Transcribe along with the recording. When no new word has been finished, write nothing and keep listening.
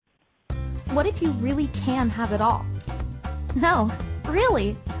What if you really can have it all? No,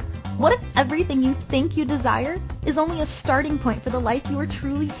 really. What if everything you think you desire is only a starting point for the life you are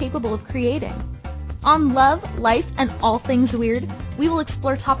truly capable of creating? On Love, Life, and All Things Weird, we will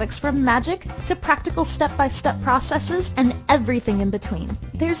explore topics from magic to practical step-by-step processes and everything in between.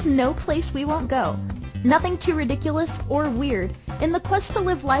 There's no place we won't go. Nothing too ridiculous or weird in the quest to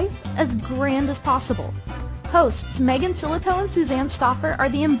live life as grand as possible. Hosts Megan Silito and Suzanne Stoffer are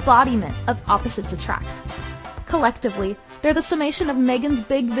the embodiment of opposites attract. Collectively, they're the summation of Megan's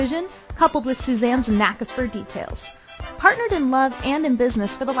big vision coupled with Suzanne's knack for details. Partnered in love and in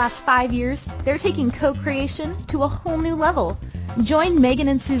business for the last 5 years, they're taking co-creation to a whole new level. Join Megan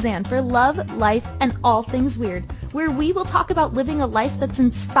and Suzanne for Love, Life, and All Things Weird, where we will talk about living a life that's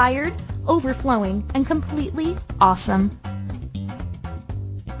inspired, overflowing, and completely awesome.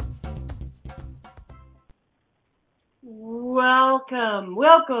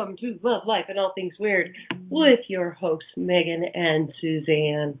 Welcome to Love, Life, and All Things Weird with your hosts, Megan and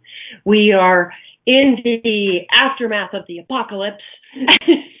Suzanne. We are in the aftermath of the apocalypse.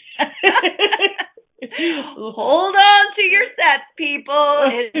 Hold on to your sets, people.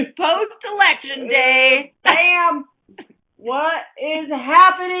 It's post-election day. Bam! What is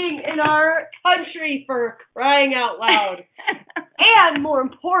happening in our country, for crying out loud? And more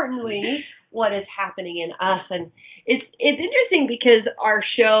importantly, what is happening in us? And it's interesting because our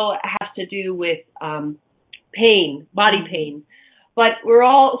show has to do with pain, body pain, but we're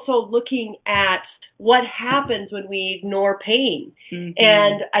also looking at what happens when we ignore pain. Mm-hmm.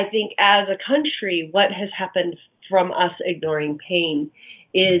 And I think as a country, what has happened from us ignoring pain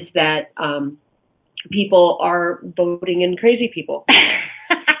is that people are voting in crazy people.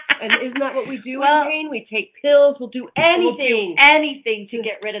 And isn't that what we do in pain? We take pills. We'll do anything. We'll do anything to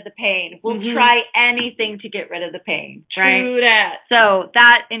get rid of the pain. We'll try anything to get rid of the pain. Right? True that. So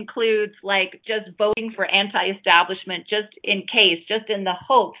that includes like just voting for anti-establishment just in case, just in the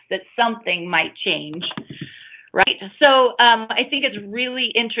hopes that something might change. Right. So I think it's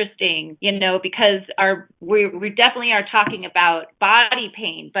really interesting, because we definitely are talking about body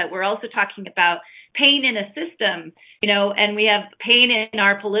pain, but we're also talking about pain in a system, and we have pain in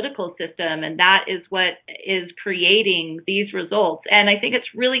our political system, and that is what is creating these results. And I think it's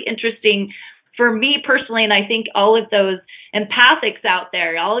really interesting for me personally, and I think all of those empathics out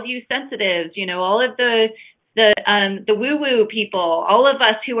there, all of you sensitives, all of the woo-woo people, all of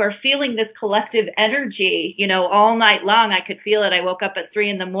us who are feeling this collective energy, all night long. I could feel it. I woke up at 3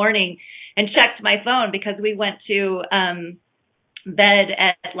 a.m. and checked my phone because we went to bed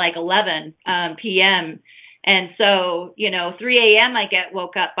at like 11 p.m. And so, 3 a.m. I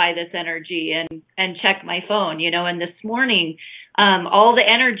woke up by this energy and checked my phone, and this morning, all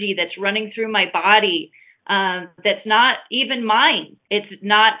the energy that's running through my body, that's not even mine.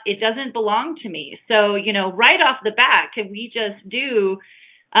 It doesn't belong to me. So, right off the bat, can we just do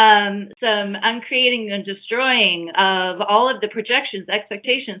some uncreating and destroying of all of the projections,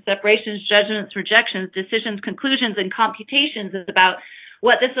 expectations, separations, judgments, rejections, decisions, conclusions, and computations about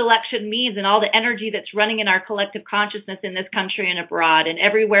what this election means and all the energy that's running in our collective consciousness in this country and abroad and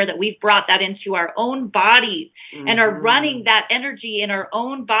everywhere that we've brought that into our own bodies and are running that energy in our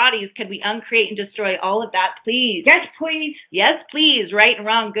own bodies. Can we uncreate and destroy all of that, please? Yes, please. Yes, please. Right and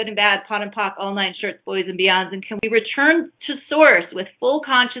wrong, good and bad, pot and pock, all 9 shirts, boys and beyonds. And can we return to source with full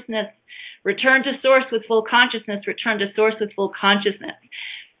consciousness? Return to source with full consciousness. Return to source with full consciousness.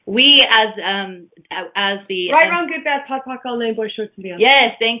 We as the right, wrong, good, bad, pot, pock, all 9 boys, shorts, and beyond.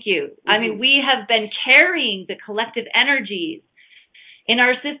 Yes, thank you. I mean, we have been carrying the collective energies in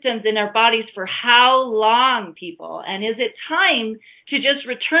our systems, in our bodies for how long, people? And is it time to just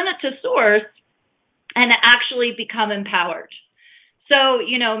return it to source and actually become empowered? So,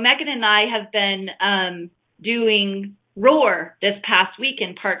 Megan and I have been doing Roar this past week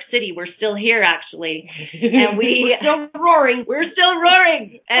in Park City. We're still here, actually. And we're still roaring. We're still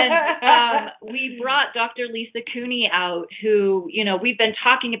roaring. And we brought Dr. Lisa Cooney out, who, we've been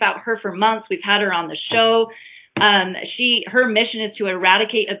talking about her for months. We've had her on the show. Her mission is to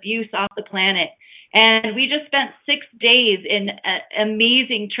eradicate abuse off the planet. And we just spent 6 days in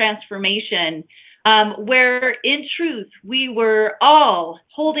amazing transformation, where in truth, we were all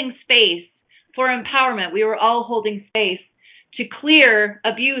holding space for empowerment. We were all holding space to clear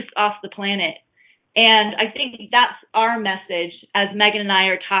abuse off the planet. And I think that's our message as Megan and I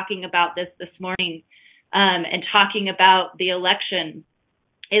are talking about this morning, and talking about the election,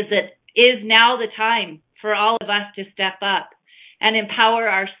 is now the time for all of us to step up and empower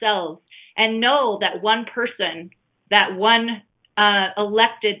ourselves and know that one person, that one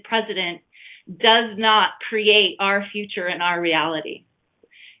elected president does not create our future and our reality.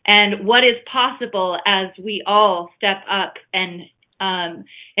 and what is possible as we all step up and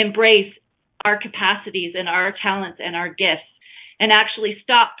embrace our capacities and our talents and our gifts, and actually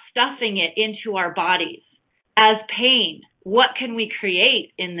stop stuffing it into our bodies as pain. What can we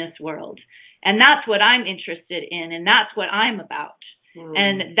create in this world? And that's what I'm interested in, and that's what I'm about.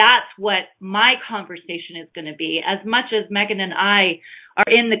 And that's what my conversation is going to be. As much as Megan and I are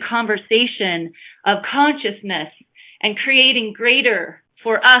in the conversation of consciousness and creating greater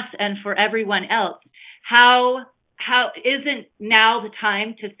for us and for everyone else, how isn't now the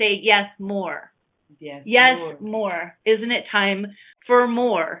time to say yes, more? Yes, more. Isn't it time for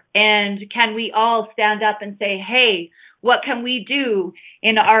more? And can we all stand up and say, hey, what can we do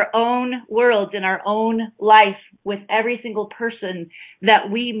in our own worlds, in our own life, with every single person that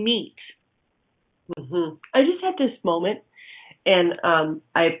we meet? Mm-hmm. I just had this moment, and I'm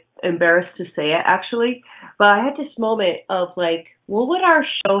embarrassed to say it, actually, but I had this moment of like, what would our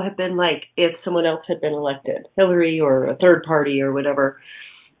show have been like if someone else had been elected, Hillary or a third party or whatever?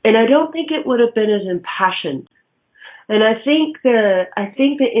 And I don't think it would have been as impassioned. And I think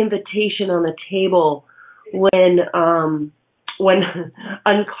the invitation on the table when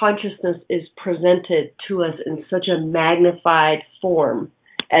unconsciousness is presented to us in such a magnified form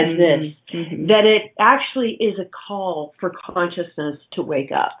as this, that it actually is a call for consciousness to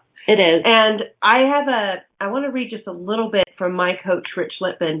wake up. It is. And I want to read just a little bit from my coach, Rich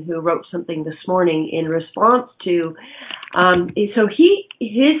Litvin, who wrote something this morning in response to, so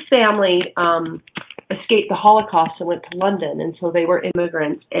his family escaped the Holocaust and went to London, and so they were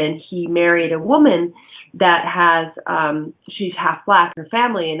immigrants, and he married a woman that has, she's half black, her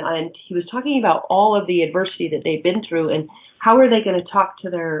family, and he was talking about all of the adversity that they've been through, and how are they going to talk to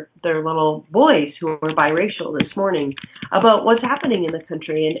their little boys who are biracial this morning about what's happening in the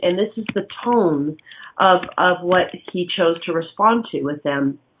country, and this is the tone of what he chose to respond to with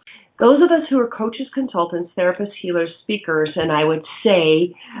them. Those of us who are coaches, consultants, therapists, healers, speakers, and I would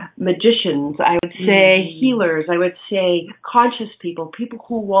say magicians, I would say healers, I would say conscious people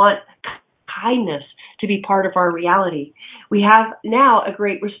who want kindness to be part of our reality. We have now a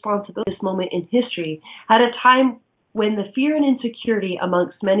great responsibility at this moment in history, at a time when the fear and insecurity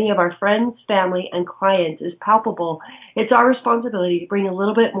amongst many of our friends, family, and clients is palpable. It's our responsibility to bring a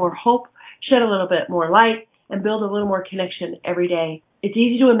little bit more hope, shed a little bit more light, and build a little more connection every day. It's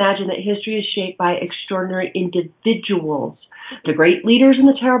easy to imagine that history is shaped by extraordinary individuals, the great leaders and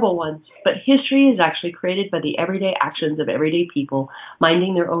the terrible ones. But history is actually created by the everyday actions of everyday people,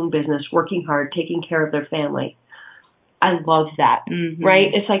 minding their own business, working hard, taking care of their family. I love that, right?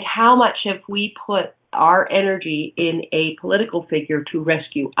 It's like, how much have we put our energy in a political figure to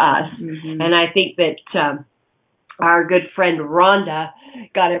rescue us? And I think that our good friend Rhonda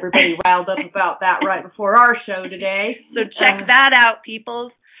got everybody riled up about that right before our show today. So check that out,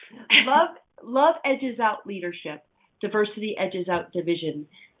 peoples. Love edges out leadership. Diversity edges out division.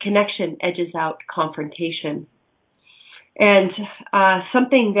 Connection edges out confrontation. And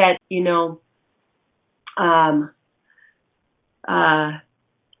something that,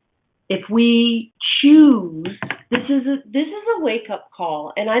 if we choose, this is a wake up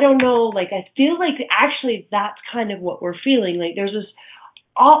call, and I don't know, I feel like actually that's kind of what we're feeling. Like there's this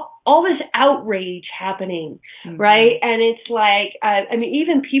all this outrage happening, right? And it's like,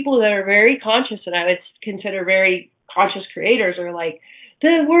 even people that are very conscious, and I would consider very conscious creators, are like,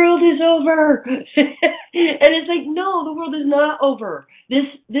 the world is over. And it's like, no, the world is not over.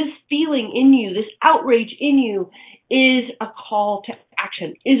 This feeling in you, this outrage in you, is a call to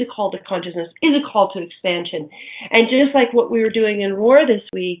action, is a call to consciousness, is a call to expansion. And just like what we were doing in Roar this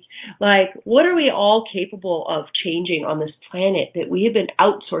week, what are we all capable of changing on this planet that we have been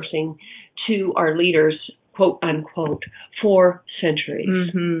outsourcing to our leaders, quote unquote, for centuries?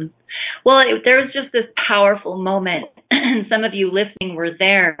 Well, there was just this powerful moment. Some of you listening were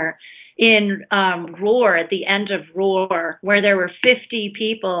there in Roar, at the end of Roar, where there were 50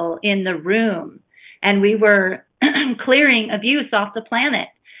 people in the room, and we were clearing abuse off the planet.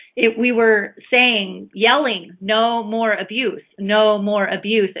 We were yelling, no more abuse, no more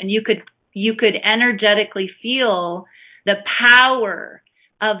abuse. And you could energetically feel the power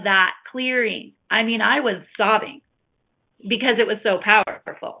of that clearing. I was sobbing because it was so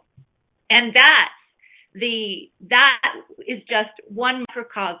powerful. And that is just one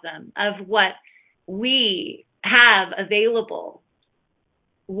microcosm of what we have available,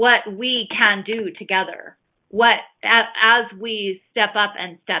 what we can do together, as we step up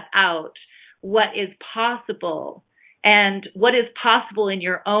and step out, what is possible, and what is possible in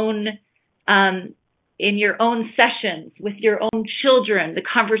your own sessions with your own children, the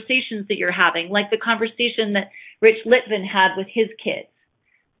conversations that you're having, like the conversation that Rich Litvin had with his kids.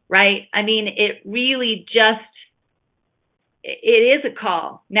 right? I mean, it really just, it is a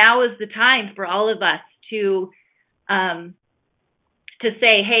call. Now is the time for all of us to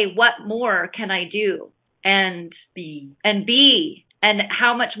say, hey, what more can I do? And be, and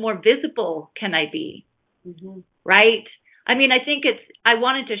how much more visible can I be? Mm-hmm. Right? I mean, I think I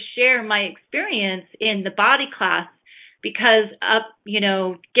wanted to share my experience in the body class because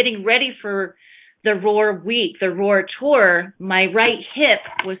getting ready for the Roar week, the Roar tour, my right hip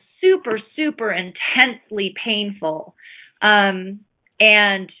was super, super intensely painful. And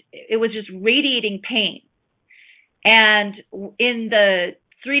it was just radiating pain. And in the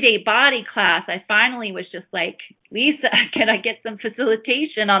 3-day body class, I finally was just like, Lisa, can I get some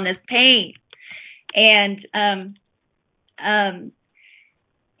facilitation on this pain? And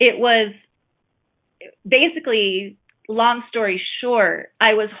it was basically, long story short,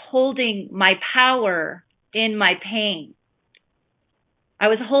 I was holding my power in my pain. I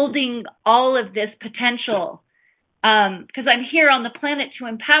was holding all of this potential because I'm here on the planet to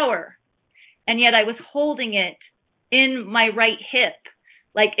empower. And yet I was holding it in my right hip,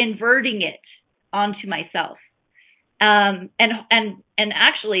 like inverting it onto myself. And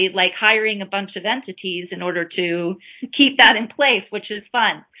actually like hiring a bunch of entities in order to keep that in place, which is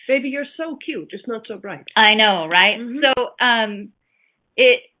fun. Baby, you're so cute, just not so bright. I know, right? Mm-hmm. So,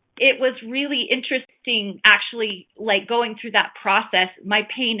 it was really interesting, actually, like going through that process. My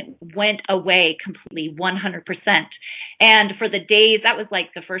pain went away completely, 100%. And for the days, that was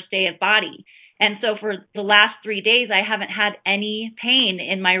like the first day of body. And so for the last 3 days, I haven't had any pain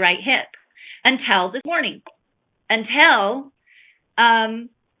in my right hip until this morning. Until, I'm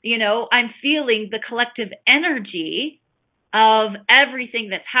feeling the collective energy of everything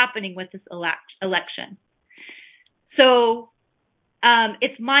that's happening with this election. So,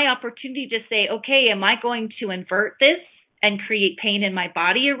 it's my opportunity to say, okay, am I going to invert this and create pain in my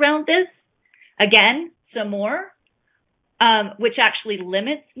body around this? Again, some more, which actually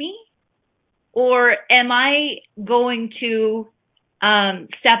limits me? Or am I going to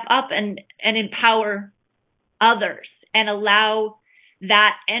step up and empower others and allow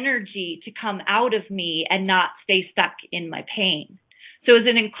that energy to come out of me and not stay stuck in my pain? So it was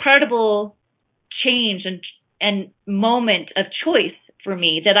an incredible change and moment of choice for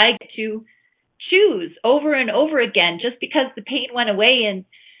me that I get to choose over and over again. Just because the pain went away and,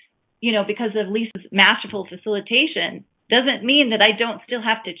 because of Lisa's masterful facilitation doesn't mean that I don't still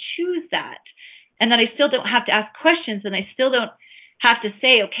have to choose that, and that I still don't have to ask questions, and I still don't have to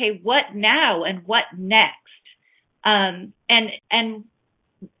say, okay, what now and what next? And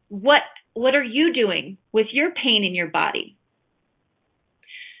what are you doing with your pain in your body?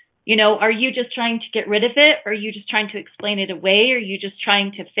 Are you just trying to get rid of it? Or are you just trying to explain it away? Are you just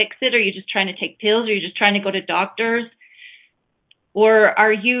trying to fix it? Are you just trying to take pills? Are you just trying to go to doctors? Or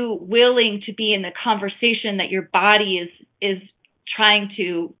are you willing to be in the conversation that your body is trying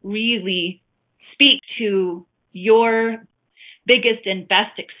to really speak to your biggest and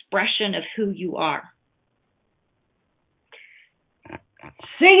best expression of who you are?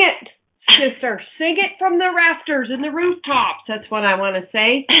 Sing it, sister. Sing it from the rafters and the rooftops. That's what I want to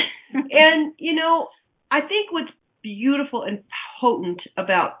say. And, I think what's beautiful and potent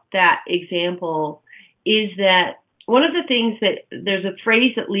about that example is that one of the things that there's a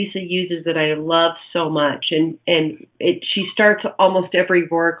phrase that Lisa uses that I love so much, and she starts almost every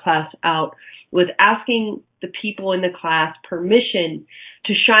Roar class out with asking the people in the class permission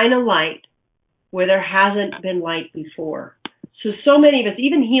to shine a light where there hasn't been light before. So many of us,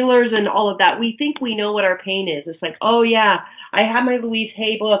 even healers and all of that, we think we know what our pain is. It's like, oh yeah, I have my Louise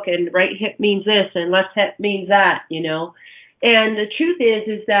Hay book and right hip means this and left hip means that, And the truth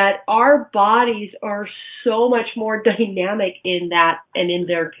is that our bodies are so much more dynamic in that and in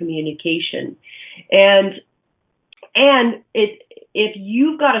their communication. And if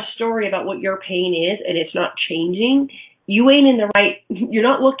you've got a story about what your pain is and it's not changing, you're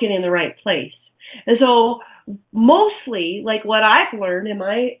not looking in the right place. And so mostly, like what I've learned in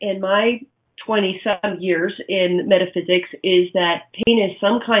my 27 years in metaphysics is that pain is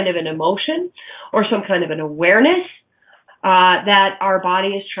some kind of an emotion or some kind of an awareness that our body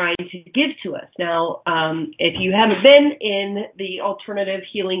is trying to give to us. Now, if you haven't been in the alternative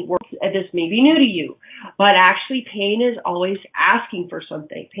healing world, this may be new to you, but actually pain is always asking for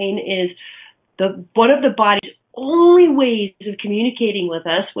something. Pain is one of the body's only ways of communicating with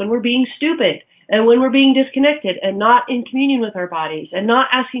us when we're being stupid and when we're being disconnected and not in communion with our bodies and not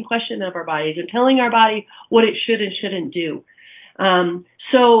asking questions of our bodies and telling our body what it should and shouldn't do.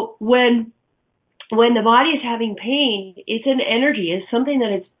 So when the body is having pain, it's an energy, it's something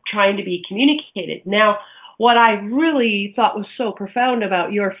that is trying to be communicated. Now, what I really thought was so profound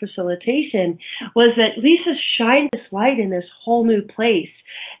about your facilitation was that Lisa shined this light in this whole new place.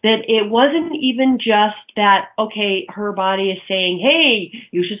 That it wasn't even just that, okay, her body is saying, hey,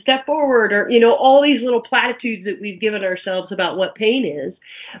 you should step forward, or, all these little platitudes that we've given ourselves about what pain is.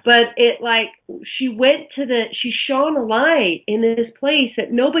 But she shone a light in this place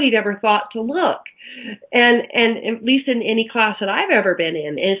that nobody'd ever thought to look. And at least in any class that I've ever been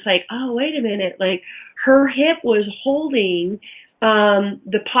in, it's like, oh, wait a minute, like her hip was holding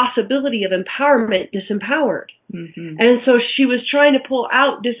the possibility of empowerment disempowered. Mm-hmm. And so she was trying to pull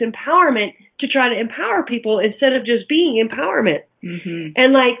out disempowerment to try to empower people instead of just being empowerment. Mm-hmm.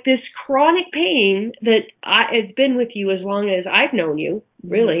 And like this chronic pain that has been with you as long as I've known you,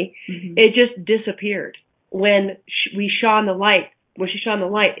 really, mm-hmm. It just disappeared when she shone the light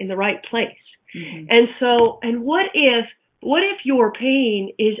in the right place. Mm-hmm. And what if your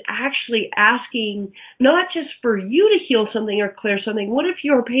pain is actually asking not just for you to heal something or clear something? What if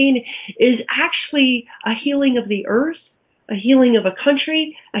your pain is actually a healing of the earth, a healing of a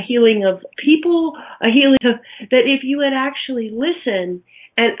country, a healing of people, a healing of, that if you had actually listened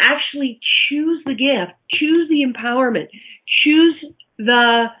and actually choose the gift, choose the empowerment, choose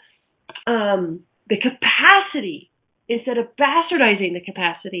the capacity instead of bastardizing the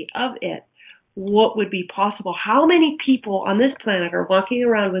capacity of it, what would be possible? How many people on this planet are walking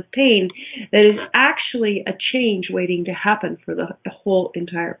around with pain that is actually a change waiting to happen for the whole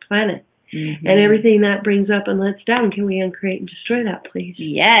entire planet? Mm-hmm. And everything that brings up and lets down, can we uncreate and destroy that, please?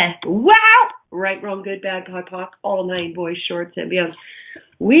 Yes. Wow! Right, wrong, good, bad, POD, all 9 boys, shorts, and beyonds.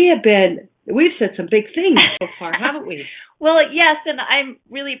 We've said some big things so far, haven't we? Well, yes, and I'm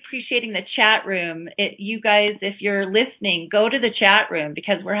really appreciating the chat room. You guys, if you're listening, go to the chat room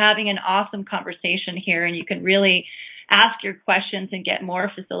because we're having an awesome conversation here, and you can really ask your questions and get more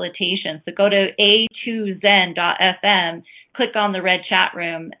facilitation. So go to a2zen.fm, click on the red chat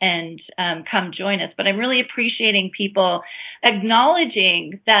room, and come join us. But I'm really appreciating people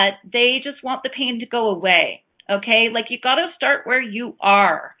acknowledging that they just want the pain to go away, okay? Like, you got to start where you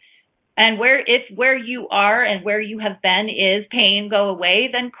are. And if where you are and where you have been is pain, go away,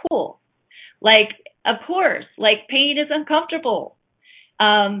 then cool. Like, of course, like pain is uncomfortable.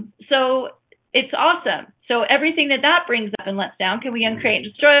 So it's awesome. So everything that brings up and lets down, can we uncreate and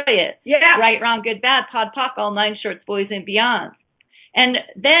destroy it? Yeah. Right, wrong, good, bad, POD, POC, all 9 shorts, boys, and beyond. And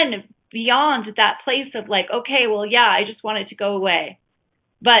then beyond that place of like, okay, well, yeah, I just want it to go away.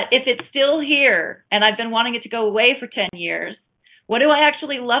 But if it's still here and I've been wanting it to go away for 10 years, what do I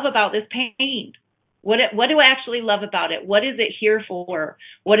actually love about this pain? What do I actually love about it? What is it here for?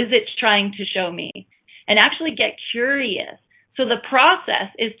 What is it trying to show me? And actually get curious. So the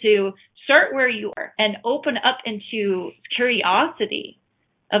process is to start where you are and open up into curiosity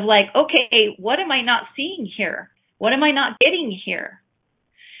of like, okay, what am I not seeing here? What am I not getting here?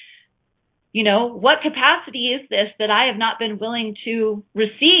 What capacity is this that I have not been willing to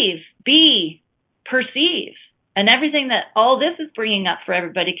receive, be, perceive? And everything that all this is bringing up for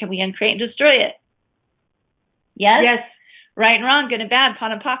everybody, can we uncreate and destroy it? Yes? Yes. Right and wrong, good and bad,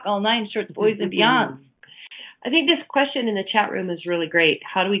 POD and POC, all 9 shorts, boys, and beyond. I think this question in the chat room is really great.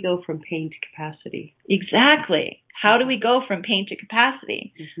 How do we go from pain to capacity? Exactly. How do we go from pain to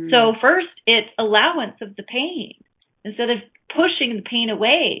capacity? Mm-hmm. So first, it's allowance of the pain. Instead of pushing the pain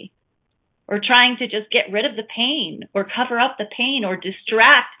away or trying to just get rid of the pain or cover up the pain or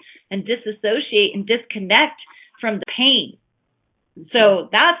distract and disassociate and disconnect from the pain. So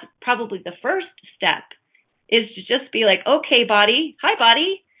that's probably the first step, is to just be like, okay, body, hi,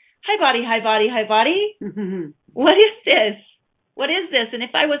 body, hi, body, hi, body, hi, body. What is this? What is this? And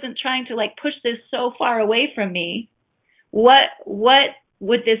if I wasn't trying to like push this so far away from me, what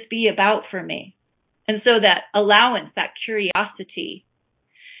would this be about for me? And so that allowance, that curiosity.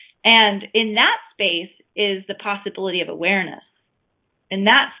 And in that space is the possibility of awareness. In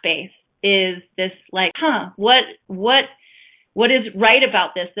that space is this like, what is right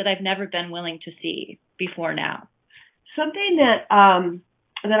about this that I've never been willing to see before now? Something that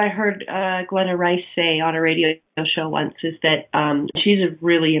I heard Glenna Rice say on a radio show once is that she's a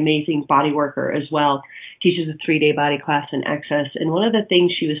really amazing body worker as well. Teaches a 3-day body class in Access. And one of the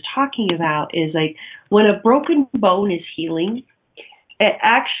things she was talking about is like when a broken bone is healing, it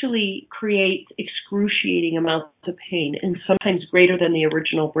actually creates excruciating amounts of pain and sometimes greater than the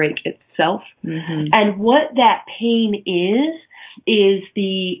original break itself. Mm-hmm. And what that pain is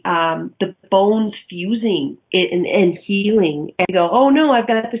the bones fusing and healing and go, oh no, I've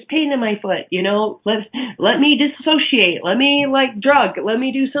got this pain in my foot, let me dissociate, let me drug, let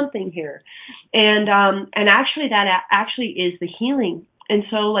me do something here. And actually that actually is the healing. And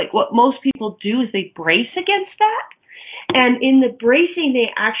so, like, what most people do is they brace against that. And in the bracing, they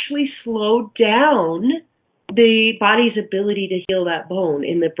actually slow down the body's ability to heal that bone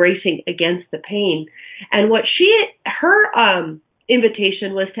in the bracing against the pain. And what her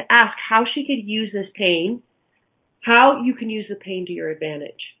invitation was to ask how she could use this pain, how you can use the pain to your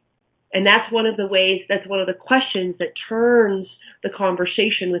advantage. And that's one of the ways, that's one of the questions that turns the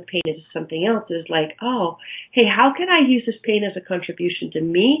conversation with pain into something else, is like, oh, hey, how can I use this pain as a contribution to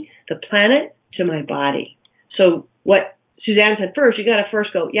me, the planet, to my body? So what Suzanne said first, you got to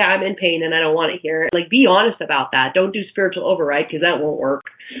first go, yeah, I'm in pain and I don't want to hear it. Like, be honest about that. Don't do spiritual override, because that won't work.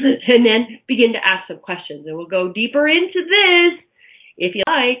 And then begin to ask some questions. And we'll go deeper into this, if you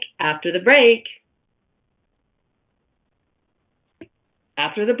like, after the break.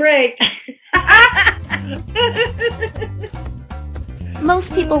 After the break.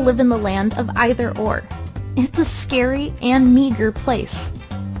 Most people live in the land of either or. It's a scary and meager place,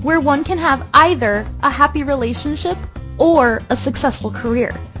 where one can have either a happy relationship or a successful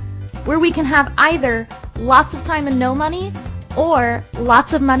career, where we can have either lots of time and no money, or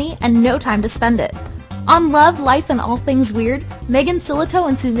lots of money and no time to spend it. On Love, Life, and All Things Weird, Megan Silito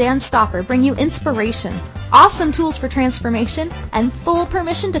and Suzanne Stoffer bring you inspiration, awesome tools for transformation, and full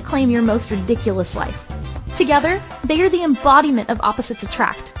permission to claim your most ridiculous life. Together, they are the embodiment of opposites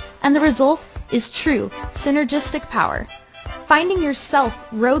attract, and the result is true synergistic power. Finding yourself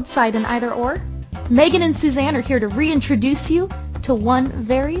roadside in either or? Megan and Suzanne are here to reintroduce you to one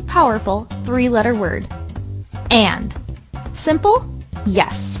very powerful 3-letter word. And. Simple?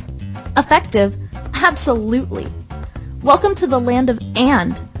 Yes. Effective? Absolutely. Welcome to the land of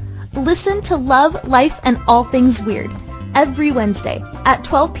and. Listen to Love, Life, and All Things Weird every Wednesday at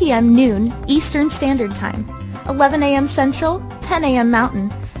 12 p.m. noon Eastern Standard Time, 11 a.m. Central, 10 a.m.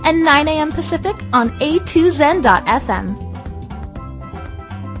 Mountain, and 9 a.m. Pacific on A2Zen.fm.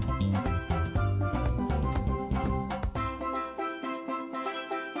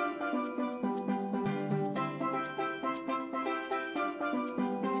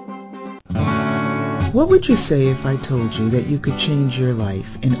 What would you say if I told you that you could change your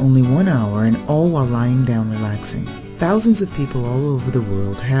life in only 1 hour, and all while lying down relaxing? Thousands of people all over the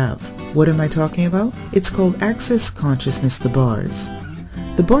world have. What am I talking about? It's called Access Consciousness, the bars.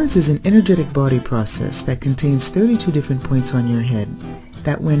 The bars is an energetic body process that contains 32 different points on your head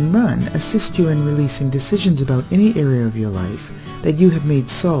that, when run, assist you in releasing decisions about any area of your life that you have made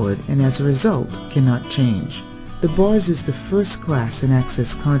solid and as a result cannot change. The bars is the first class in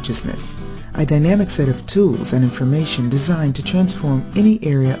Access Consciousness, a dynamic set of tools and information designed to transform any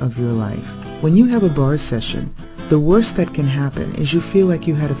area of your life. When you have a bars session, the worst that can happen is you feel like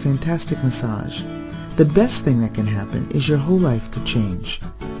you had a fantastic massage. The best thing that can happen is your whole life could change.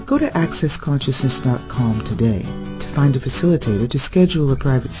 Go to accessconsciousness.com today to find a facilitator to schedule a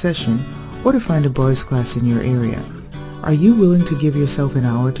private session or to find a bars class in your area. Are you willing to give yourself an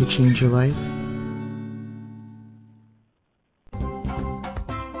hour to change your life?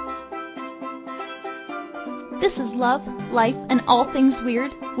 This is Love, Life, and All Things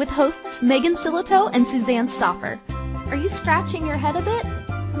Weird with hosts Megan Silito and Suzanne Stoffer. Are you scratching your head a bit?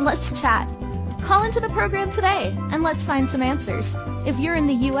 Let's chat. Call into the program today and let's find some answers. If you're in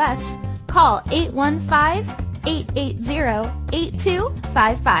the U.S., call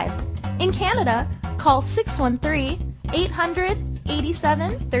 815-880-8255. In Canada, call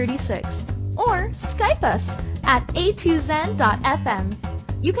 613-800-8736 or Skype us at A2Zen.fm.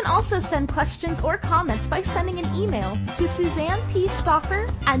 You can also send questions or comments by sending an email to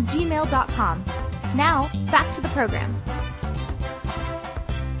SuzannePStoffer@gmail.com. Now, back to the program.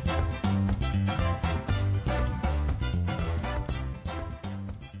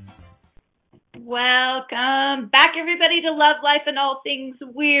 Welcome back, everybody, to Love, Life, and All Things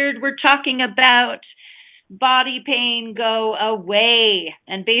Weird. We're talking about body pain go away,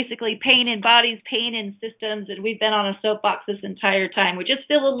 and basically pain in bodies, pain in systems, and we've been on a soapbox this entire time. We just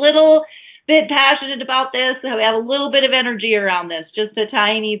feel a little bit passionate about this, so we have a little bit of energy around this, just a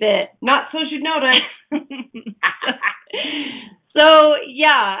tiny bit. Not so you'd notice. So,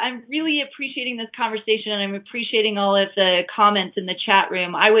 yeah, I'm really appreciating this conversation, and I'm appreciating all of the comments in the chat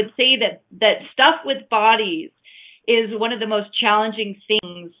room. I would say that stuff with bodies is one of the most challenging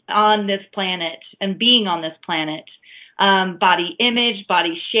things on this planet and being on this planet. Body image,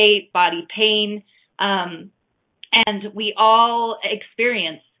 body shape, body pain. And we all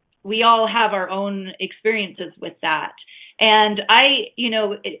have our own experiences with that. And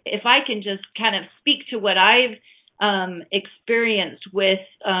if I can just kind of speak to what I've experienced with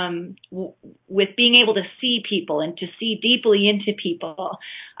being able to see people and to see deeply into people,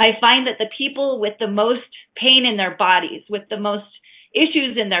 I find that the people with the most pain in their bodies, with the most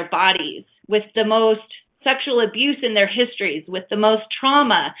issues in their bodies, with the most sexual abuse in their histories, with the most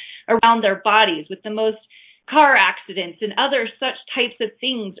trauma around their bodies, with the most car accidents and other such types of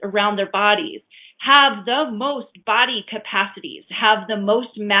things around their bodies, have the most body capacities, have the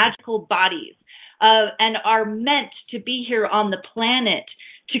most magical bodies, and are meant to be here on the planet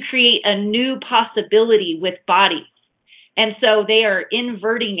to create a new possibility with bodies. And so they are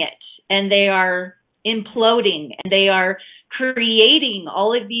inverting it, and they are imploding, and they are creating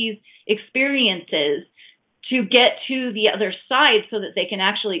all of these experiences to get to the other side so that they can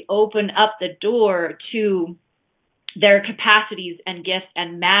actually open up the door to their capacities and gifts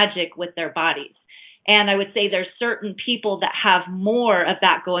and magic with their bodies. And I would say there's certain people that have more of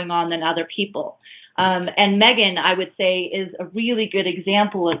that going on than other people. And Megan, I would say, is a really good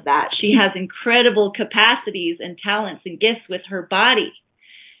example of that. She has incredible capacities and talents and gifts with her body.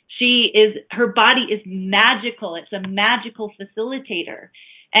 Her body is magical. It's a magical facilitator.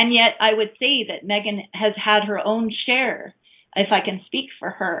 And yet I would say that Megan has had her own share, if I can speak for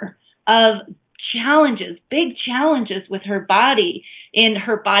her, of challenges, big challenges with her body, in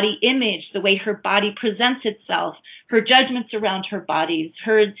her body image, the way her body presents itself, her judgments around her bodies,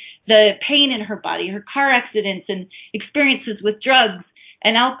 the pain in her body, her car accidents and experiences with drugs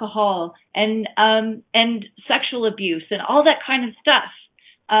and alcohol and sexual abuse and all that kind of stuff.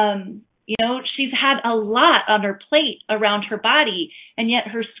 She's had a lot on her plate around her body, and yet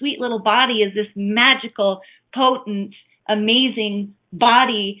her sweet little body is this magical, potent, amazing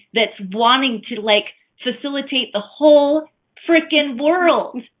body that's wanting to facilitate the whole frickin'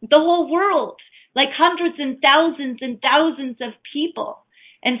 world, like hundreds and thousands of people.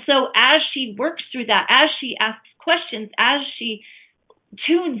 And so as she works through that, as she asks questions, as she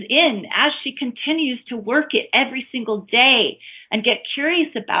tunes in, as she continues to work it every single day and get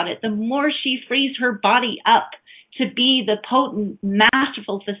curious about it, the more she frees her body up to be the potent,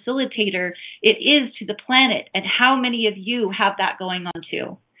 masterful facilitator it is to the planet. And how many of you have that going on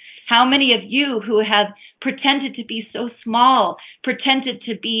too? How many of you who have pretended to be so small, pretended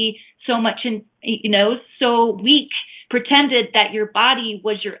to be so much, so weak, pretended that your body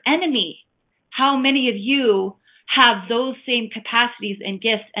was your enemy? How many of you have those same capacities and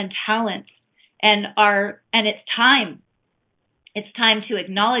gifts and talents and it's time. It's time to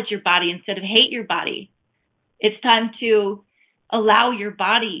acknowledge your body instead of hate your body. It's time to allow your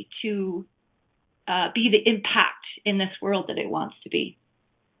body to be the impact in this world that it wants to be.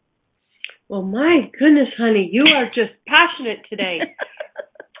 Well, my goodness, honey, you are just passionate today.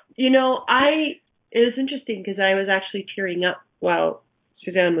 It was interesting because I was actually tearing up while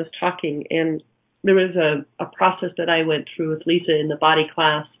Suzanne was talking, and there was a process that I went through with Lisa in the body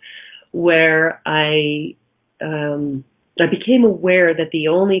class where I became aware that the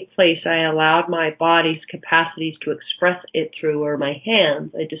only place I allowed my body's capacities to express it through were my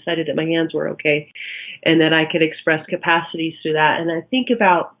hands. I decided that my hands were okay and that I could express capacities through that. And I think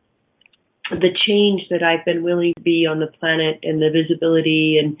about the change that I've been willing to be on the planet and the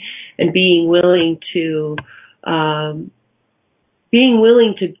visibility and being willing to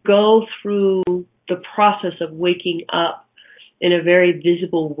go through the process of waking up in a very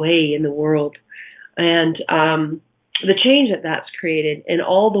visible way in the world. And the change that's created, and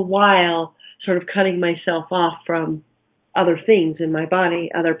all the while sort of cutting myself off from other things in my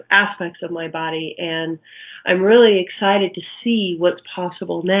body, other aspects of my body. And I'm really excited to see what's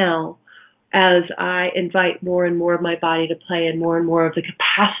possible now as I invite more and more of my body to play and more of the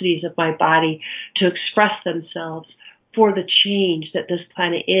capacities of my body to express themselves for the change that this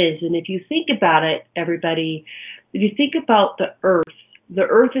planet is. And if you think about it, everybody, if you think about the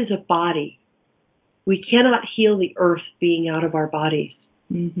earth is a body. We cannot heal the earth being out of our bodies.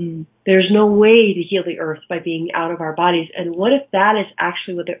 Mm-hmm. There's no way to heal the earth by being out of our bodies. And what if that is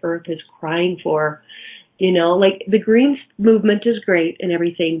actually what the earth is crying for? The green movement is great and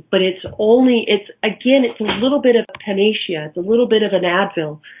everything, but it's a little bit of a panacea. It's a little bit of an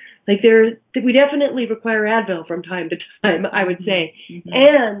Advil. We definitely require Advil from time to time, I would say. Mm-hmm.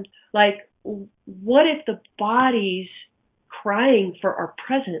 And what if the body's crying for our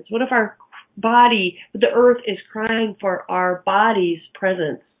presence? What if the earth is crying for our body's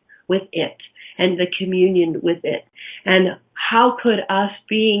presence with it and the communion with it? And how could us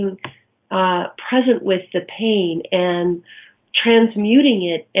being present with the pain and transmuting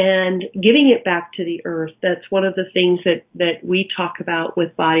it and giving it back to the earth? That's one of the things that we talk about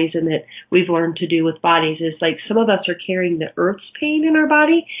with bodies and that we've learned to do with bodies is some of us are carrying the earth's pain in our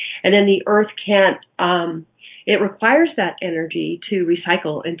body, and then the earth can't it requires that energy to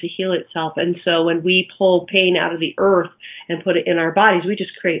recycle and to heal itself. And so when we pull pain out of the earth and put it in our bodies, we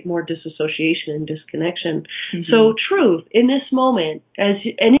just create more disassociation and disconnection. Mm-hmm. So truth, in this moment, as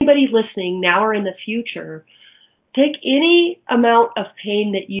anybody listening now or in the future, take any amount of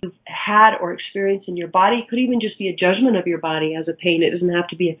pain that you've had or experienced in your body. It could even just be a judgment of your body as a pain. It doesn't have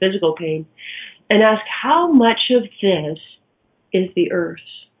to be a physical pain. And ask, how much of this is the earth?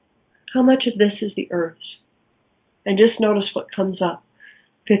 How much of this is the earth? And just notice what comes up.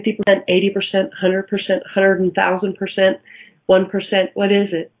 50%, 80%, 100%, 100,000%, 1%. What is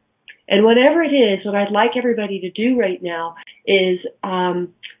it? And whatever it is, what I'd like everybody to do right now is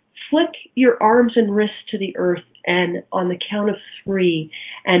flick your arms and wrists to the earth, and on the count of 3,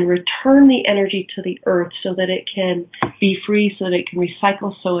 and return the energy to the earth so that it can be free, so that it can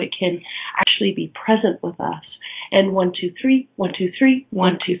recycle, so it can actually be present with us. And 1, 2, 3, 1, 2, 3,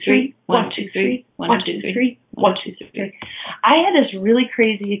 1, 2, 3, 1, 2, 3, 1, 2, 3, 1, 2, 3. I had this really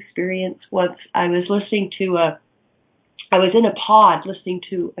crazy experience once. I was in a pod listening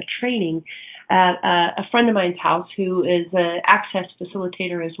to a training at a friend of mine's house who is an access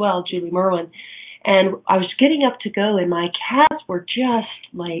facilitator as well, Julie Merwin. And I was getting up to go, and my calves were just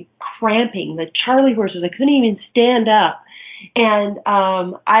like cramping, the Charlie horses. I couldn't even stand up. And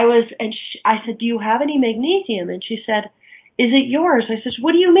I said, do you have any magnesium? And she said, is it yours? I said,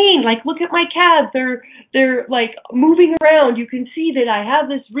 what do you mean? Like, look at my calves. They're like moving around. You can see that I have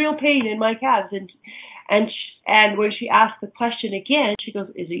this real pain in my calves. And when she asked the question again, she goes,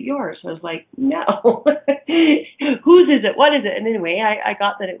 is it yours? I was like, no. Whose is it? What is it? And anyway, I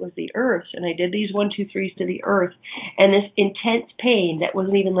got that it was the earth, and I did these 1, 2, 3s to the earth, and this intense pain that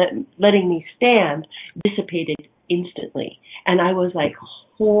wasn't even letting me stand dissipated instantly. And I was like,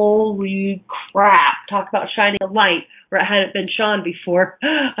 holy crap, talk about shining a light where it hadn't been shone before.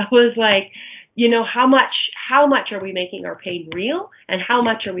 I was like, how much are we making our pain real, and how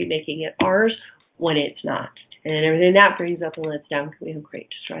much are we making it ours when it's not? And everything that brings up and lets down, can we great,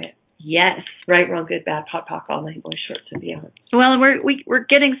 just try it. Yes. Right, wrong, good, bad, pot, pock, all night, boys, shorts, and beyond. Well, we're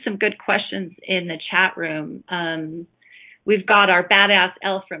getting some good questions in the chat room. We've got our badass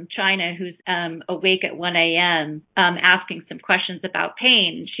elf from China who's awake at 1 a.m. Asking some questions about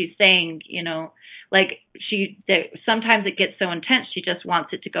pain. She's saying, sometimes it gets so intense she just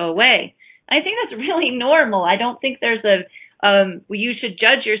wants it to go away. I think that's really normal. I don't think there's you should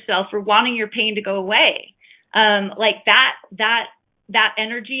judge yourself for wanting your pain to go away. That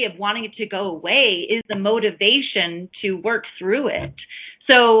energy of wanting it to go away is the motivation to work through it.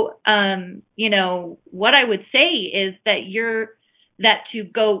 So, what I would say is that to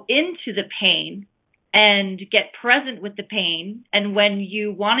go into the pain and get present with the pain, and when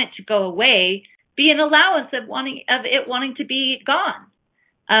you want it to go away, be an allowance of it wanting to be gone.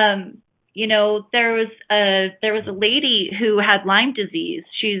 There was a lady who had Lyme disease.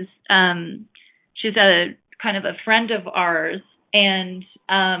 She's a kind of a friend of ours, and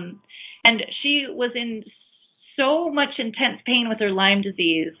she was in so much intense pain with her Lyme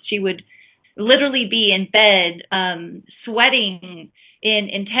disease. She would literally be in bed, sweating in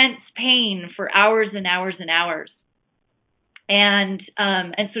intense pain for hours and hours and hours. And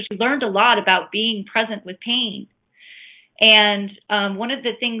so she learned a lot about being present with pain. And one of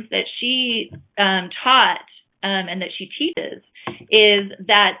the things that she taught and that she teaches is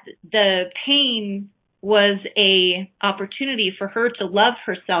that the pain was a opportunity for her to love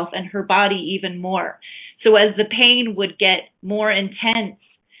herself and her body even more. So as the pain would get more intense,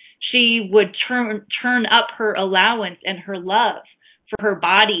 she would turn up her allowance and her love for her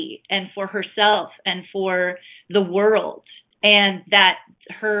body and for herself and for the world. And that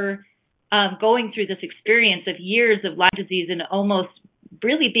her going through this experience of years of Lyme disease and almost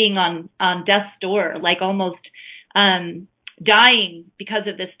really being on death's door, like almost dying because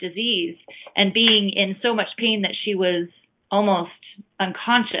of this disease, and being in so much pain that she was almost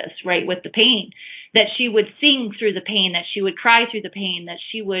unconscious, right, with the pain, that she would sing through the pain, that she would cry through the pain, that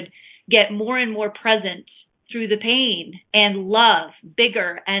she would get more and more present through the pain and love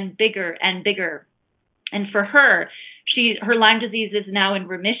bigger and bigger and bigger. And for her, her Lyme disease is now in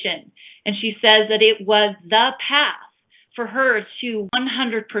remission. And she says that it was the path for her to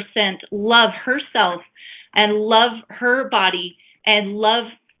 100% love herself and love her body and love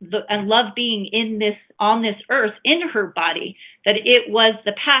being on this earth in her body, that it was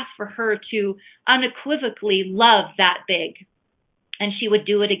the path for her to unequivocally love that big. And she would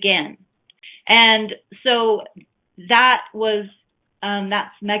do it again. And so that was,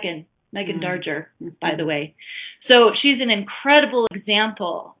 that's Megan Darger, by the way. So she's an incredible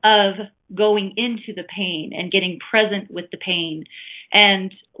example of going into the pain and getting present with the pain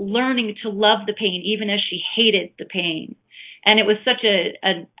and learning to love the pain even as she hated the pain. And it was such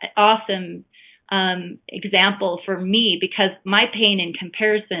an awesome example for me, because my pain in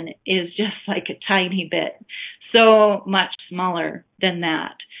comparison is just like a tiny bit, so much smaller than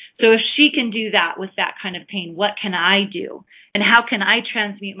that. So if she can do that with that kind of pain, what can I do? And how can I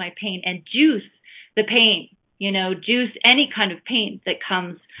transmute my pain and juice the pain, juice any kind of pain that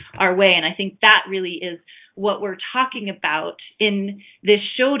comes our way? And I think that really is what we're talking about in this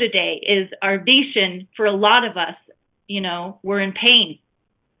show today, is our nation, for a lot of us, we're in pain.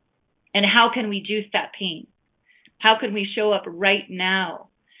 And how can we juice that pain? How can we show up right now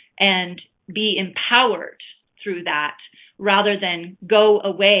and be empowered through that, rather than go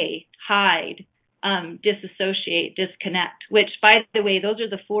away, hide, disassociate, disconnect, which, by the way, those are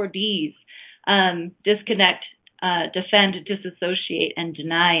the 4 Ds, disconnect, defend, disassociate, and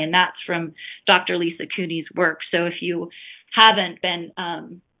deny. And that's from Dr. Lisa Cooney's work. So if you haven't been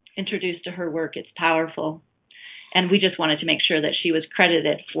introduced to her work, it's powerful. And we just wanted to make sure that she was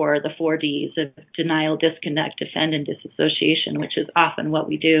credited for the 4 Ds of denial, disconnect, defend, and disassociation, which is often what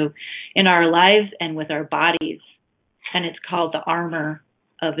we do in our lives and with our bodies. And it's called the armor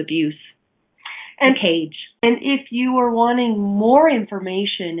of abuse, and cage. And if you are wanting more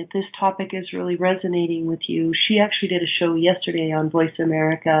information, if this topic is really resonating with you, she actually did a show yesterday on Voice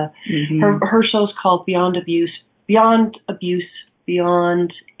America. Mm-hmm. Her show's called Beyond Abuse, Beyond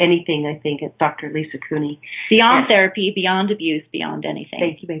Anything, I think. It's Dr. Lisa Cooney. Beyond Therapy, Beyond Abuse, Beyond Anything.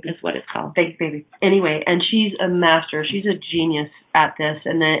 Thank you, baby. Is what it's called. Thank you, baby. Anyway, and she's a master. She's a genius at this.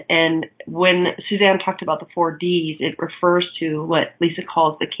 And when Suzanne talked about the 4 Ds, it refers to what Lisa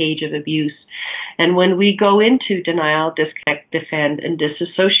calls the cage of abuse. And when we go into denial, disconnect, defend, and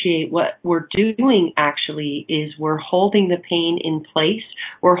disassociate, what we're doing actually is we're holding the pain in place.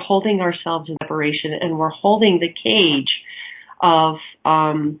 We're holding ourselves in separation, and we're holding the cage of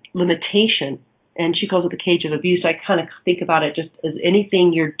limitation. And she calls it the cage of abuse. I kind of think about it just as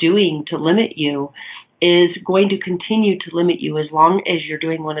anything you're doing to limit you is going to continue to limit you as long as you're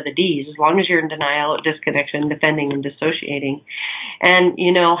doing one of the Ds, as long as you're in denial, disconnection, defending, and dissociating. And,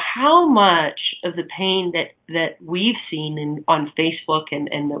 how much of the pain that we've seen on Facebook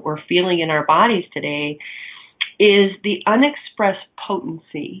and that we're feeling in our bodies today is the unexpressed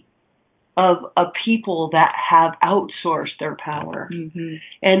potency of a people that have outsourced their power. Mm-hmm.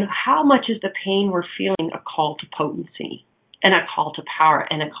 And how much is the pain we're feeling a call to potency and a call to power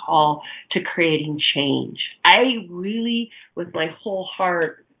and a call to creating change? I really, with my whole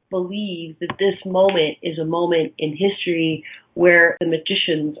heart, believe that this moment is a moment in history where the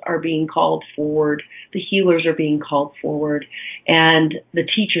magicians are being called forward, the healers are being called forward, and the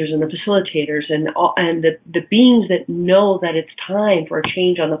teachers and the facilitators and the beings that know that it's time for a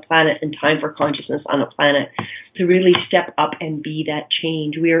change on the planet and time for consciousness on the planet to really step up and be that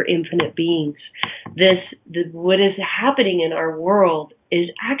change. We are infinite beings. What is happening in our world is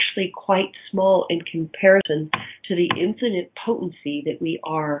actually quite small in comparison to the infinite potency that we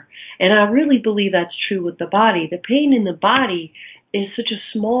are. And I really believe that's true with the body. The pain in the body is such a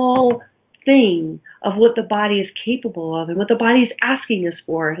small thing of what the body is capable of and what the body is asking us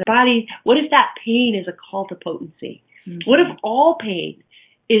for. The body, what if that pain is a call to potency? Mm-hmm. What if all pain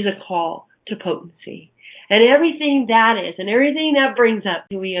is a call to potency? And everything that is, and everything that brings up,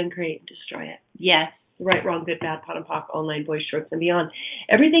 do we uncreate and destroy it? Yes. Right, wrong, good, bad, pot and pock, all 9 boys, shorts, and beyond.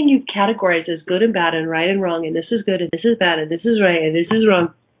 Everything you've categorized as good and bad and right and wrong, and this is good and this is bad and this is right and this is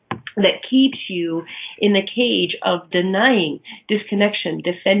wrong, that keeps you in the cage of denying, disconnection,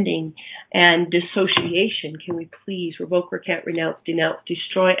 defending, and dissociation. Can we please revoke, recant, renounce, denounce,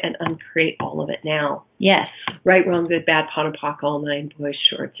 destroy, and uncreate all of it now? Yes. Right, wrong, good, bad, pot and pock, all 9 boys,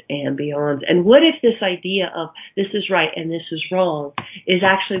 shorts, and beyond. And what if this idea of this is right and this is wrong is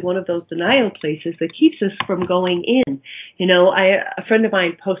actually one of those denial places that keeps us from going in? A friend of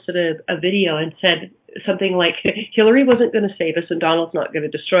mine posted a video and said something like, Hillary wasn't going to save us and Donald's not going to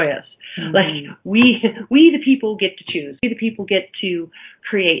destroy us. Mm-hmm. Like, we the people get to choose. We the people get to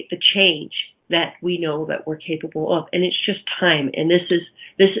create the change that we know that we're capable of. And it's just time. And this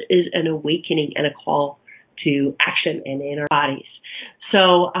is an awakening and a call to action and in our bodies.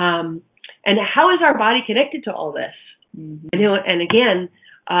 So, and how is our body connected to all this? Mm-hmm. And again,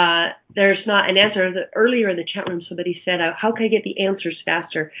 there's not an answer. Earlier in the chat room, somebody said, how can I get the answers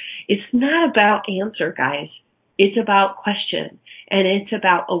faster? It's not about answer, guys. It's about question, and it's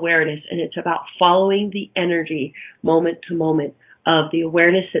about awareness, and it's about following the energy moment to moment of the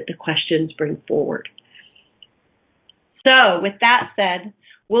awareness that the questions bring forward. So with that said,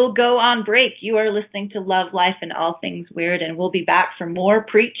 we'll go on break. You are listening to Love, Life, and All Things Weird, and we'll be back for more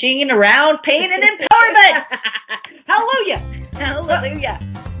preaching around pain and empowerment. Hallelujah. Hallelujah.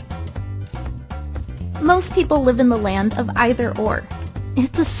 Most people live in the land of either or.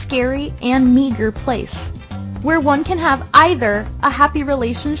 It's a scary and meager place, where one can have either a happy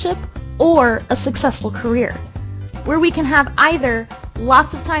relationship or a successful career, where we can have either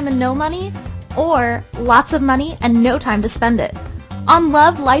lots of time and no money, or lots of money and no time to spend it. On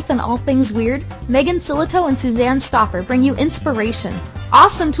Love, Life, and All Things Weird, Megan Silito and Suzanne Stoffer bring you inspiration,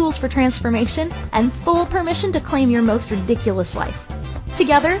 awesome tools for transformation, and full permission to claim your most ridiculous life.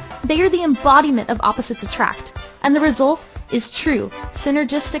 Together, they are the embodiment of opposites attract, and the result is true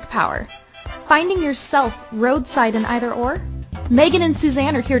synergistic power. Finding yourself roadside in either or? Megan and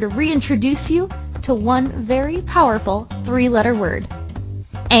Suzanne are here to reintroduce you to one very powerful three-letter word.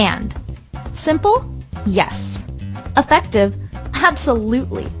 And. Simple? Yes. Effective?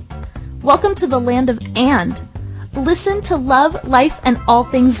 Absolutely. Welcome to the land of and. Listen to Love, Life, and All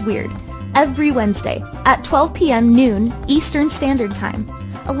Things Weird every Wednesday at 12 p.m. noon Eastern Standard Time,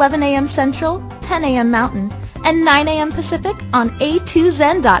 11 a.m. Central, 10 a.m. Mountain, and 9 a.m. Pacific on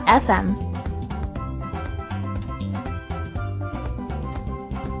A2Zen.fm.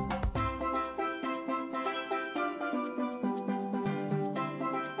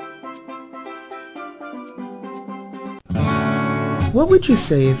 What would you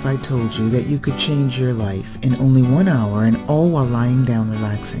say if I told you that you could change your life in only 1 hour and all while lying down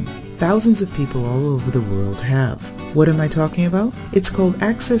relaxing? Thousands of people all over the world have. What am I talking about? It's called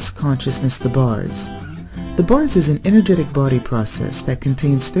Access Consciousness, the bars. The bars is an energetic body process that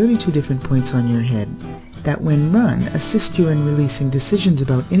contains 32 different points on your head that when run assist you in releasing decisions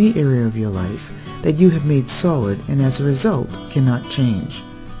about any area of your life that you have made solid and as a result cannot change.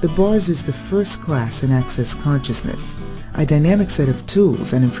 The bars is the first class in Access Consciousness, a dynamic set of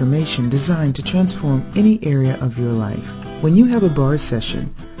tools and information designed to transform any area of your life. When you have a bars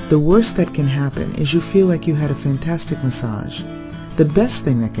session, the worst that can happen is you feel like you had a fantastic massage. The best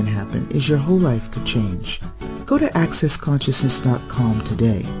thing that can happen is your whole life could change. Go to accessconsciousness.com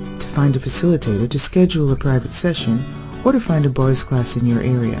today to find a facilitator to schedule a private session or to find a bars class in your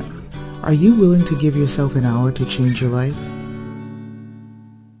area. Are you willing to give yourself an hour to change your life?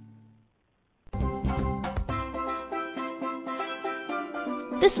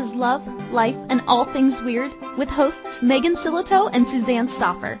 This is Love, Life, and All Things Weird with hosts Megan Silito and Suzanne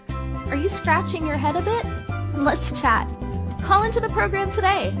Stoffer. Are you scratching your head a bit? Let's chat. Call into the program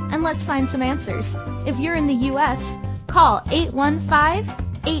today and let's find some answers. If you're in the U.S., call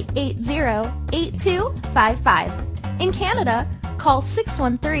 815-880-8255. In Canada, call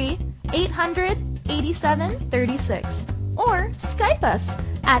 613-800-8736 or Skype us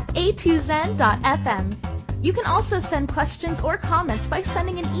at A2Zen.fm. You can also send questions or comments by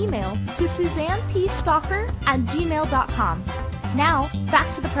sending an email to suzannepstoffer@gmail.com. Now,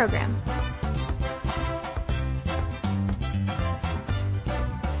 back to the program.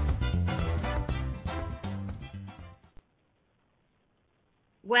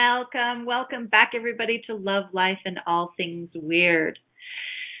 Welcome back, everybody, to Love, Life, and All Things Weird.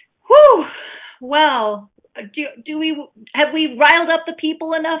 Whew! Well, have we riled up the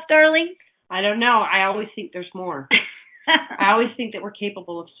people enough, darling? I don't know. I always think there's more. I always think that we're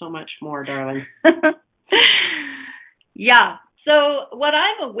capable of so much more, darling. Yeah. So what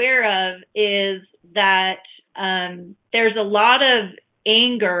I'm aware of is that there's a lot of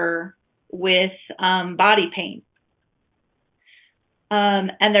anger with body pain.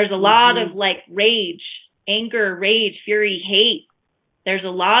 And there's a lot of like rage, anger, rage, fury, hate. There's a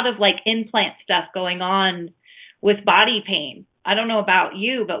lot of like implant stuff going on with body pain. I don't know about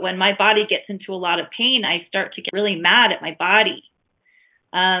you, but when my body gets into a lot of pain, I start to get really mad at my body.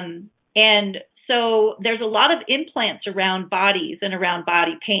 And so there's a lot of implants around bodies and around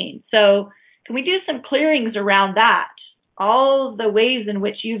body pain. So can we do some clearings around that? All of the ways in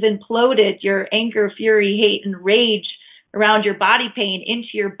which you've imploded your anger, fury, hate, and rage around your body pain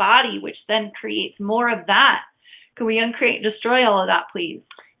into your body, which then creates more of that. Can we uncreate and destroy all of that, please?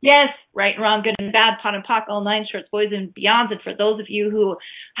 Yes, right and wrong, good and bad, pot and pock, all nine shorts, boys and beyonds. And for those of you who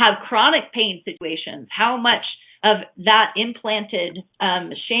have chronic pain situations, how much of that implanted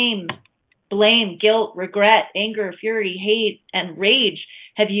shame, blame, guilt, regret, anger, fury, hate, and rage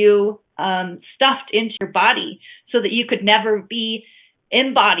have you stuffed into your body so that you could never be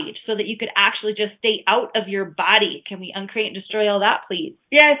embodied, so that you could actually just stay out of your body? Can we uncreate and destroy all that, please?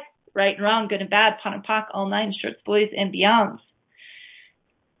 Yes, right and wrong, good and bad, pot and pock, all nine shorts, boys and beyonds.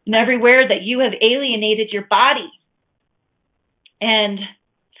 And everywhere that you have alienated your body and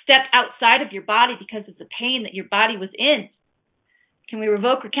stepped outside of your body because of the pain that your body was in, Can we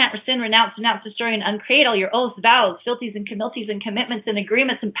revoke, recant, rescind, renounce, denounce, destroy, and uncreate all your oaths, vows, filthies, and comilties, and commitments, and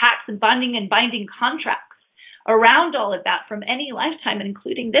agreements, and pacts, and binding and binding contracts around all of that from any lifetime,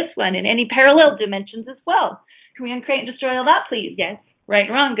 including this one, and any parallel dimensions as well? Can we uncreate and destroy all that, please? Yes. Right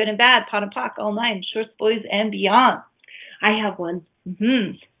and wrong, good and bad, pot and pock, all nine, shorts, boys, and beyond. I have one.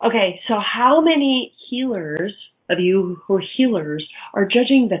 Mm-hmm. Okay, so how many healers of you who are healers are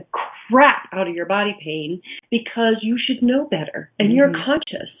judging the crap out of your body pain because you should know better and you're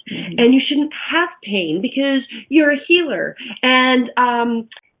conscious and you shouldn't have pain because you're a healer, and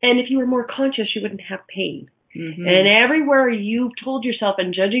if you were more conscious you wouldn't have pain. And everywhere you've told yourself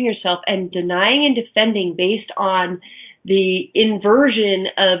and judging yourself and denying and defending based on the inversion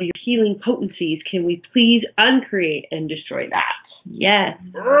of your healing potencies, can we please uncreate and destroy that? Yes.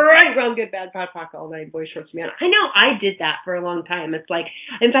 Right, wrong, good, bad, pot, pock, all nine, boys, shorts, man. I know I did that for a long time. It's like,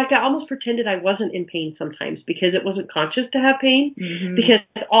 in fact, I almost pretended I wasn't in pain sometimes because it wasn't conscious to have pain, because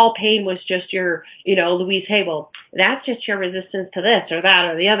all pain was just your, Louise Hay, well, that's just your resistance to this or that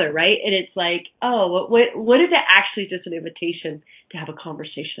or the other, right? And it's like, oh, what is it actually just an invitation to have a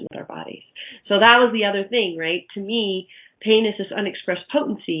conversation with our bodies? So that was the other thing, right? To me, pain is this unexpressed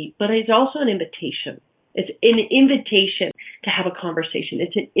potency, but it's also an invitation. It's an invitation to have a conversation.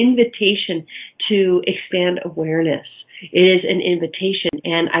 It's an invitation to expand awareness. It is an invitation.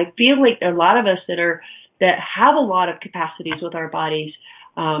 And I feel like there are a lot of us that have a lot of capacities with our bodies.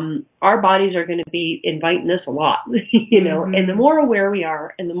 Our bodies are going to be inviting us a lot, and the more aware we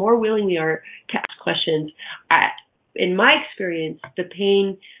are and the more willing we are to ask questions, in my experience, the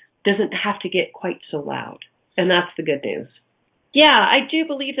pain doesn't have to get quite so loud. And that's the good news. Yeah, I do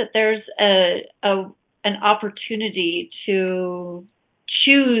believe that there's an opportunity to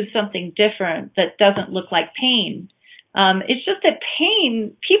choose something different that doesn't look like pain. It's just that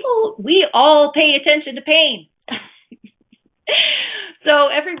pain, we all pay attention to pain. So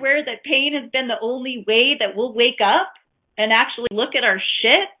everywhere that pain has been the only way that we'll wake up and actually look at our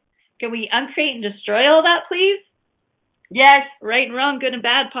shit, can we uncreate and destroy all that, please? Yes, right and wrong, good and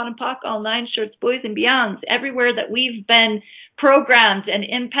bad, pot and pock, all nine, shorts, boys, and beyonds. Everywhere that we've been programmed and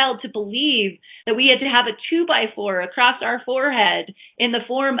impelled to believe that we had to have a 2x4 across our forehead in the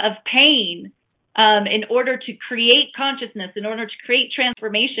form of pain, in order to create consciousness, in order to create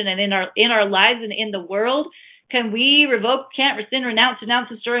transformation, and in our lives and in the world, can we revoke, can't, rescind, renounce, denounce,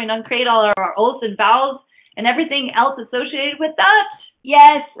 destroy, and uncreate all our oaths and vows and everything else associated with that?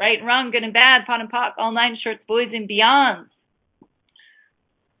 Yes, right and wrong, good and bad, pot and pock, all nine, shorts, boys, and beyond.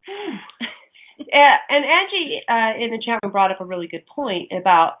 And Angie in the chat room brought up a really good point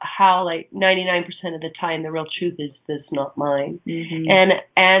about how 99% of the time the real truth is this, not mine.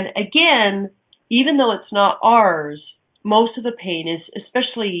 And again, even though it's not ours, most of the pain is,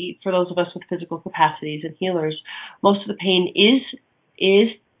 especially for those of us with physical capacities and healers, most of the pain is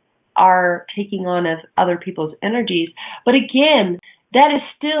our taking on of other people's energies. But again, that is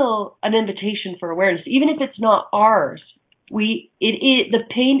still an invitation for awareness, even if it's not ours. The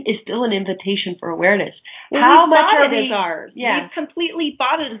pain is still an invitation for awareness. Well, how much are we? As ours. Yeah. We've completely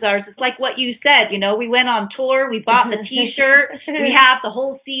bought it as ours. It's like what you said, we went on tour, we bought the t-shirt, we have the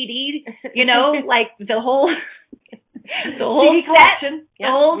whole CD, like the whole CD collection, the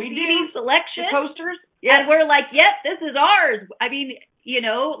whole CD selection, the posters. Yeah. And we're like, yep, this is ours. I mean,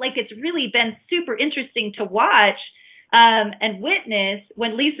 it's really been super interesting to watch and witness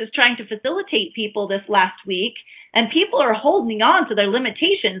when Lisa's trying to facilitate people this last week. And people are holding on to their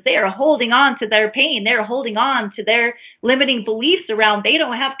limitations. They are holding on to their pain. They're holding on to their limiting beliefs around they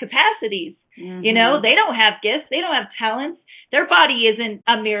don't have capacities. They don't have gifts. They don't have talents. Their body isn't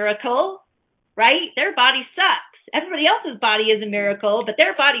a miracle, right? Their body sucks. Everybody else's body is a miracle, but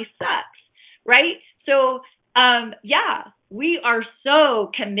their body sucks, right? So, we are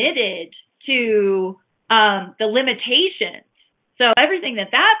so committed to the limitations. So everything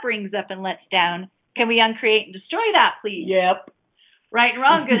that brings up and lets down, can we uncreate and destroy that, please? Yep. Right and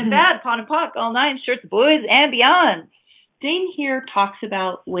wrong, good and bad, pot and pock, all nine, shorts, boys, and beyond. Dane here talks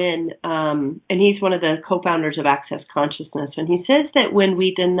about when, and he's one of the co-founders of Access Consciousness, and he says that when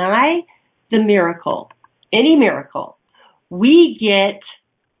we deny the miracle, any miracle, we get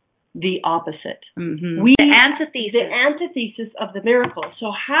the opposite. The antithesis of the miracle.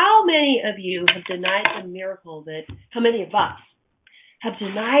 So how many of you have denied the miracle how many of us have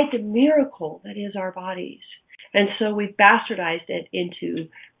denied the miracle that is our bodies? And so we've bastardized it into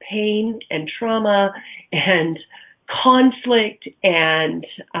pain and trauma and conflict and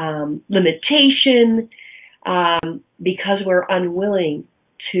limitation because we're unwilling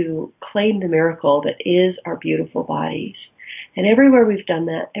to claim the miracle that is our beautiful bodies. And everywhere we've done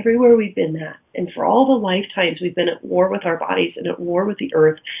that, everywhere we've been that, and for all the lifetimes we've been at war with our bodies and at war with the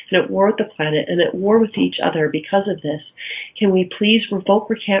earth and at war with the planet and at war with each other because of this, can we please revoke,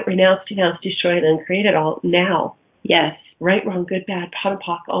 recant, renounce, denounce, destroy, and uncreate it all now? Yes. Right, wrong, good, bad, pot and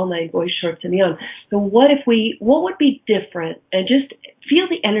pock, all nine, boys, shorts, and beyond. So what would be different, and just feel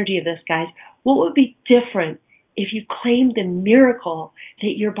the energy of this, guys, what would be different if you claimed the miracle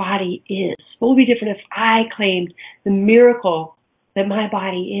that your body is? What would be different if I claimed the miracle that my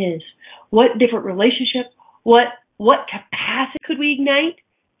body is? What different relationship, what capacity could we ignite?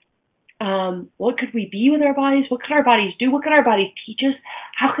 What could we be with our bodies? What could our bodies do? What could our bodies teach us?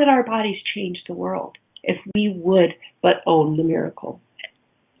 How could our bodies change the world if we would but own the miracle?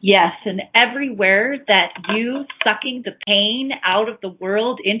 Yes, and everywhere that you sucking the pain out of the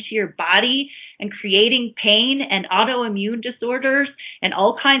world into your body and creating pain and autoimmune disorders and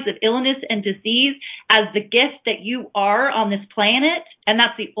all kinds of illness and disease as the gift that you are on this planet, and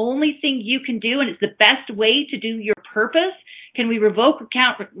that's the only thing you can do, and it's the best way to do your purpose. Can we revoke,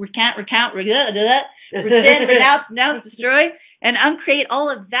 rescind, renounce, destroy, and uncreate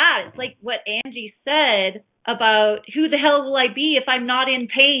all of that? It's like what Angie said about who the hell will I be if I'm not in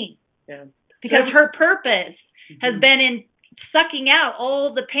pain? Yeah. Because her purpose has been in sucking out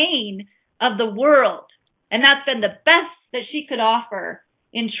all the pain of the world. And that's been the best that she could offer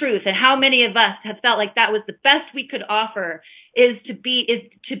in truth. And how many of us have felt like that was the best we could offer is to be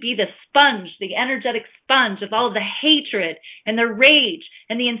the sponge, the energetic sponge of all the hatred and the rage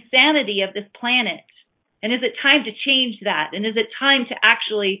and the insanity of this planet. And is it time to change that? And is it time to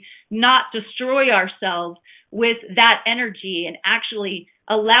actually not destroy ourselves with that energy and actually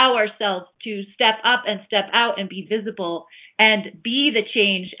allow ourselves to step up and step out and be visible and be the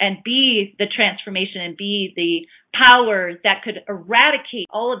change and be the transformation and be the power that could eradicate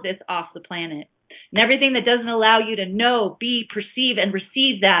all of this off the planet? And everything that doesn't allow you to know, be, perceive, and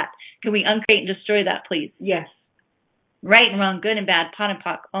receive that, can we uncreate and destroy that, please? Yes. Right and wrong, good and bad, pot and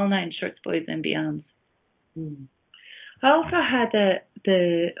pock, all nine shorts, boys, and beyonds. I also had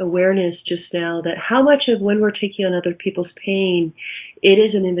the awareness just now that how much of when we're taking on other people's pain, it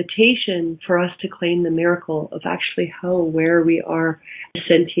is an invitation for us to claim the miracle of actually how aware we are as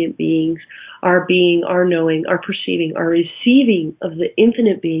sentient beings, our being, our knowing, our perceiving, our receiving of the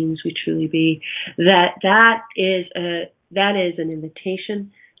infinite beings we truly be. That is an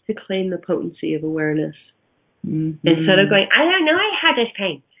invitation to claim the potency of awareness. Mm-hmm. Instead of going, I don't know, I had this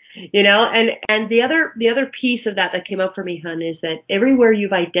pain. You know, and the other piece of that came up for me, hun, is that everywhere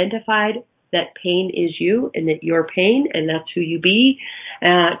you've identified that pain is you and that you're pain and that's who you be,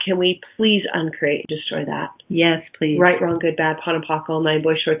 can we please uncreate, destroy that? Yes, please. Right, wrong, good, bad, pot and pock, all nine,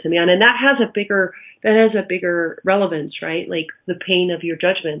 boys, shorts, and beyond. And that has a bigger relevance, right? Like the pain of your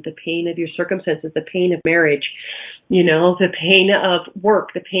judgment, the pain of your circumstances, the pain of marriage, you know, the pain of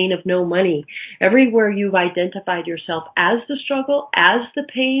work, the pain of no money. Everywhere you've identified yourself as the struggle, as the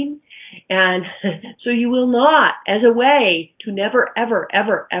pain, and so you will not, as a way to never, ever,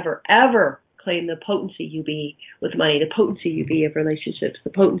 ever, ever, ever claim the potency you be with money, the potency you be of relationships, the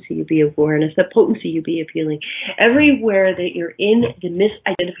potency you be of awareness, the potency you be of healing. Everywhere that you're in the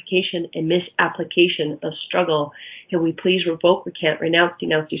misidentification and misapplication of struggle, can we please revoke, recant, renounce,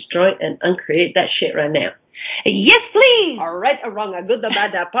 denounce, destroy, and uncreate that shit right now? Yes, please. All right, a wrong, a good, the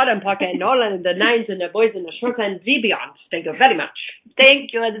bad, the pot and pocket, and all, and the nines, and the boys, and the shorts, and the beyond. Thank you very much.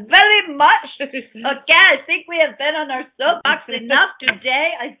 Thank you very much. Okay, I think we have been on our soapbox enough today.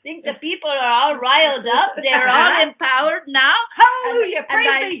 I think the people are all riled up. They're all empowered now. Hallelujah, and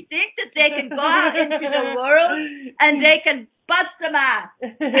I think that they can go out into the world and they can bust some ass.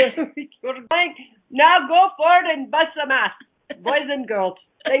 Now go forward and bust some ass, boys and girls.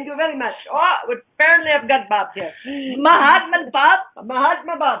 Thank you very much. Oh, we apparently have got Bob here. Mahatma Bob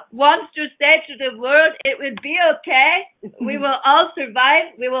wants to say to the world, it will be okay. We will all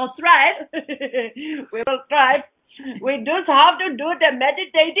survive. We will thrive. We will thrive. We just have to do the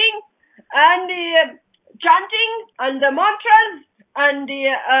meditating and the chanting and the mantras and the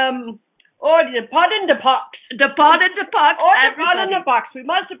pot and the pox. The pot and the pox. Oh, the pot and the pox. We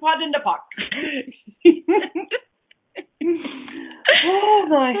must pot and the pox. Oh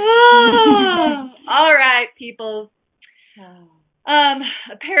my. All right, people.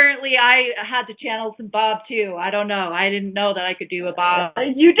 Apparently I had to channel some Bob too. I don't know. I didn't know that I could do a Bob.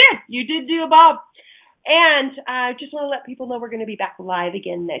 You did. You did do a Bob. And I just want to let people know we're going to be back live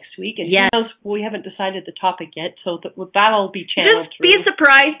again next week. And yes. Who knows, we haven't decided the topic yet, so that'll be channeled just through. Be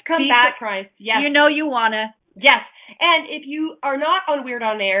surprised. Come back. Surprised. Yes. You know you want to. Yes. And if you are not on Weird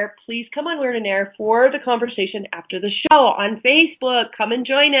On Air, please come on Weird On Air for the conversation after the show on Facebook. Come and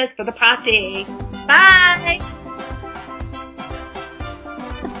join us for the party. Bye.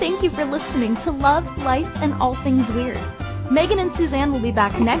 thank you for listening to Love, Life, and All Things Weird. Megan and Suzanne will be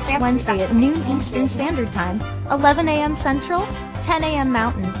back next Wednesday at noon Eastern Standard Time, 11 a.m. Central, 10 a.m.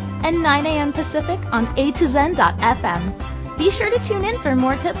 Mountain, and 9 a.m. Pacific on A2Zen.fm. Be sure to tune in for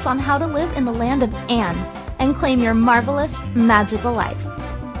more tips on how to live in the land of and claim your marvelous, magical life.